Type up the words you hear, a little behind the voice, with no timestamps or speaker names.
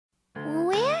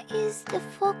is the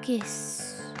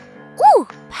focus? Ooh,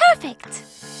 perfect!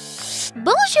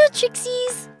 Bonjour,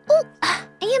 Trixies! Oh, I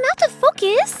am out of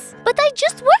focus, but I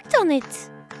just worked on it.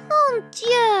 Mon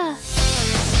Dieu!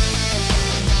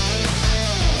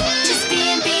 Just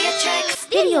being Beatrix.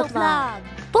 Video vlog.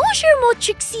 Bonjour, mo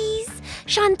Trixies!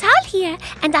 Chantal here,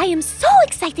 and I am so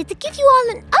excited to give you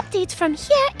all an update from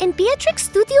here in Beatrix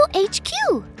Studio HQ.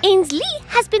 Ainsley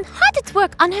has been hard at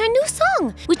work on her new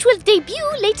song, which will debut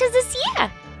later this year.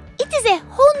 It is a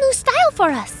whole new style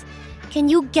for us. Can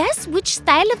you guess which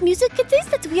style of music it is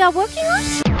that we are working on?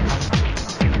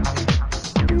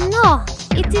 No,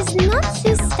 it is not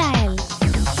this style.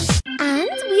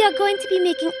 And we are going to be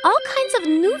making all kinds of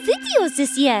new videos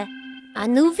this year. A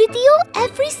new video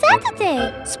every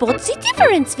Saturday. Sportsy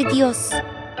difference videos.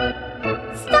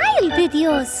 Style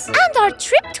videos. And our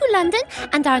trip to London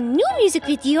and our new music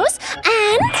videos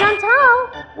and...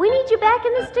 Chantal, we need you back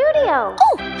in the studio.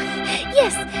 Oh,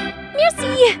 yes.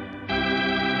 Merci.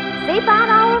 Say bye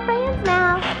to all our fans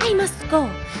now. I must go.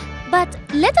 But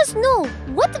let us know,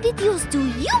 what videos do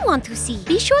you want to see?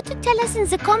 Be sure to tell us in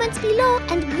the comments below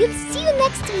and we'll see you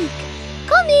next week.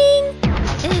 Coming!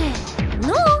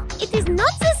 No, it is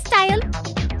not the style.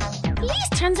 Please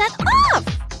turn that off.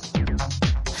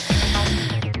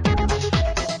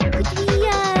 Could we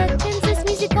turn this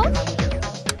music off?